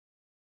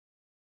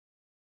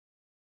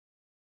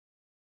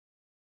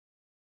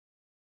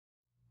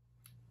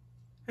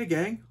Hey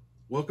gang,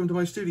 welcome to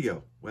my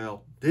studio.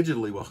 Well,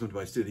 digitally welcome to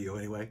my studio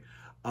anyway.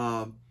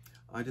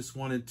 I just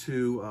wanted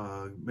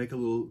to make a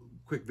little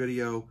quick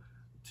video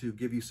to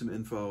give you some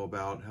info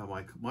about how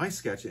my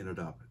sketch ended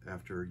up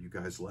after you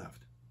guys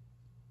left.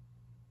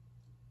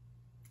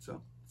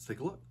 So let's take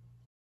a look.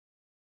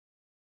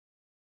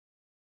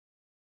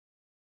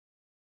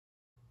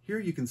 Here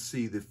you can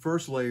see the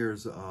first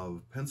layers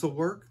of pencil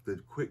work, the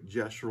quick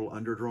gestural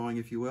underdrawing,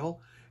 if you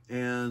will,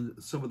 and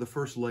some of the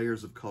first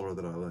layers of color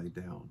that I laid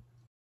down.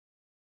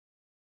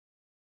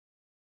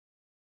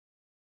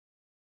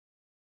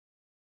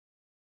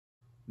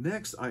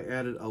 Next, I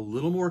added a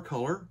little more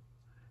color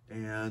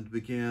and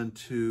began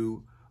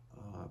to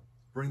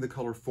bring the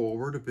color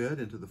forward a bit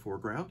into the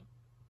foreground.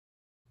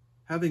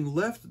 Having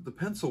left the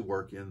pencil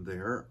work in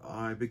there,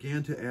 I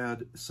began to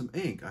add some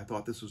ink. I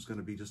thought this was going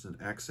to be just an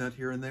accent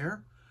here and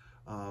there,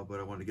 but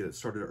I wanted to get it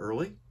started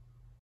early.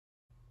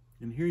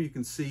 And here you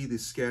can see the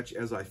sketch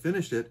as I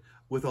finished it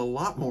with a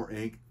lot more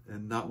ink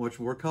and not much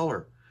more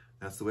color.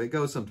 That's the way it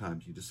goes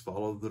sometimes. You just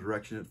follow the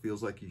direction it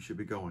feels like you should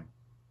be going.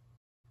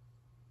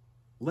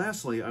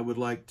 Lastly, I would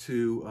like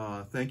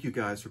to thank you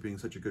guys for being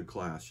such a good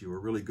class. You were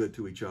really good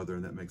to each other,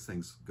 and that makes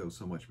things go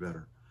so much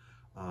better.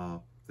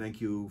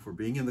 Thank you for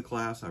being in the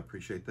class. I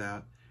appreciate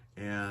that.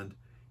 And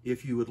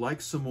if you would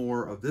like some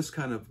more of this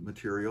kind of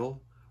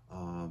material,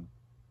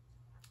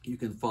 you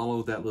can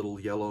follow that little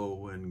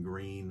yellow and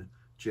green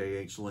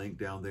JH link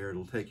down there.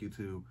 It'll take you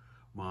to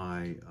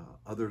my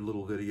other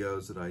little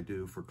videos that I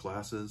do for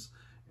classes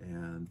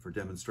and for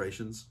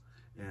demonstrations.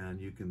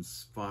 And you can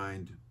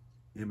find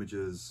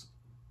images,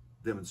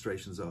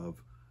 demonstrations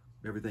of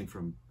everything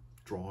from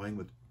drawing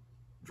with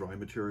drawing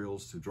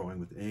materials to drawing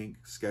with ink,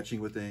 sketching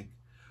with ink,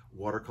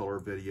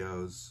 watercolor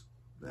videos,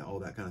 all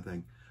that kind of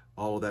thing.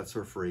 All of that's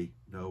for free,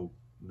 no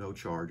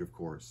charge, of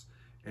course.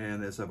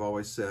 And as I've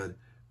always said,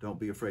 don't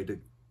be afraid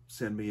to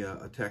send me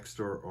a text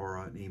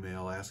or an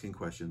email asking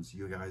questions.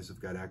 You guys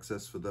have got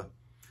access for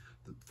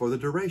the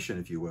duration,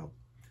 if you will.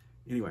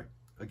 Anyway,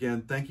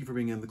 again, thank you for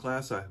being in the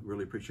class. I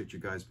really appreciate you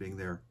guys being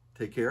there.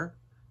 Take care,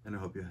 and I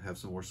hope you have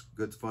some more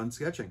good fun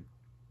sketching.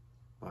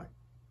 Bye.